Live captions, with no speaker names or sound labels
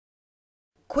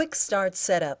Quick Start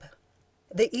Setup.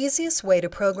 The easiest way to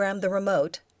program the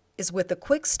remote is with the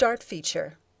Quick Start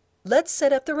feature. Let's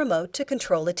set up the remote to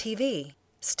control a TV.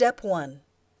 Step 1.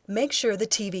 Make sure the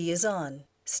TV is on.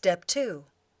 Step 2.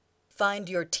 Find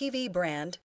your TV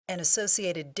brand and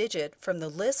associated digit from the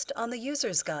list on the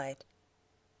user's guide.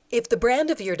 If the brand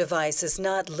of your device is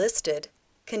not listed,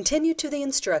 continue to the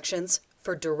instructions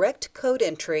for direct code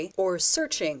entry or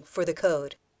searching for the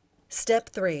code. Step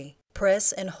 3.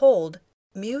 Press and hold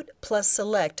Mute plus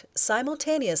Select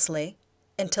simultaneously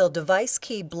until device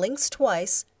key blinks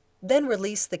twice, then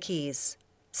release the keys.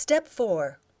 Step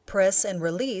 4. Press and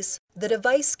release the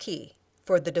device key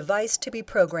for the device to be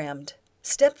programmed.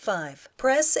 Step 5.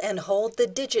 Press and hold the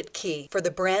digit key for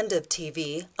the brand of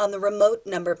TV on the remote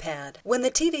number pad. When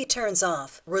the TV turns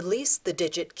off, release the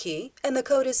digit key and the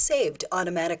code is saved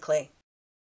automatically.